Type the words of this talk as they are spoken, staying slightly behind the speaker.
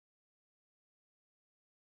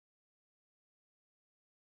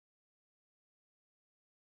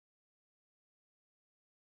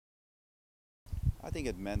I think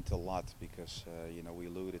it meant a lot because we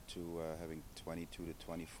alluded to having 22 to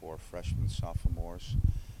 24 freshmen, sophomores,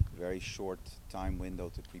 very short time window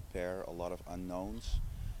to prepare, a lot of unknowns,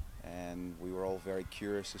 and we were all very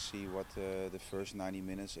curious to see what the first 90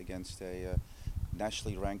 minutes against a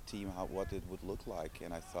nationally ranked team, what it would look like.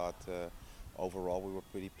 And I thought overall we were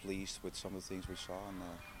pretty pleased with some of the things we saw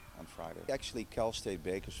on Friday. Actually, Cal State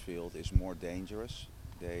Bakersfield is more dangerous.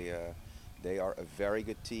 They they are a very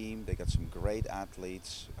good team. They got some great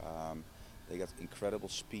athletes. They got incredible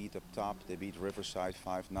speed up top. They beat Riverside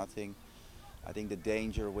 5-0. I think the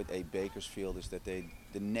danger with a Bakersfield is that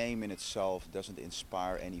the name in itself doesn't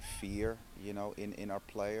inspire any fear, in our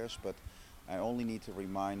players. But I only need to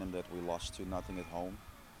remind them that we lost 2-0 at home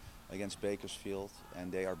against Bakersfield,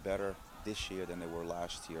 and they are better this year than they were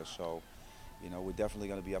last year. So, we're definitely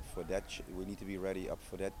going to be up for that. We need to be ready up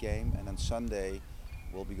for that game. And then Sunday,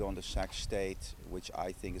 we'll be going to Sac State, which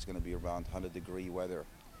I think is going to be around 100-degree weather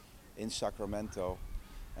in Sacramento.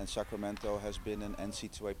 And Sacramento has been an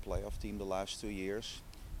NC2A playoff team the last 2 years,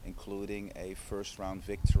 including a first-round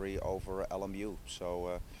victory over LMU.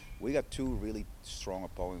 So we got two really strong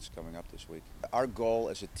opponents coming up this week. Our goal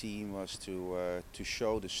as a team was to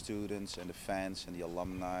show the students and the fans and the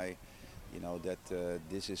alumni, that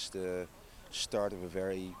this is the start of a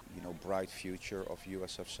very, bright future of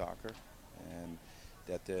USF soccer, and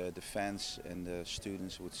that the fans and the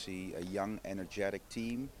students would see a young, energetic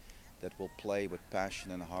team that will play with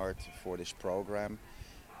passion and heart for this program.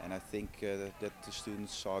 And I think that the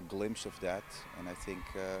students saw a glimpse of that, and I think,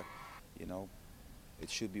 it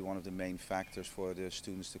should be one of the main factors for the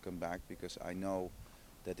students to come back, because I know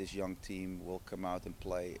that this young team will come out and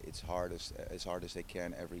play as hard as they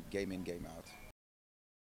can every game in, game out.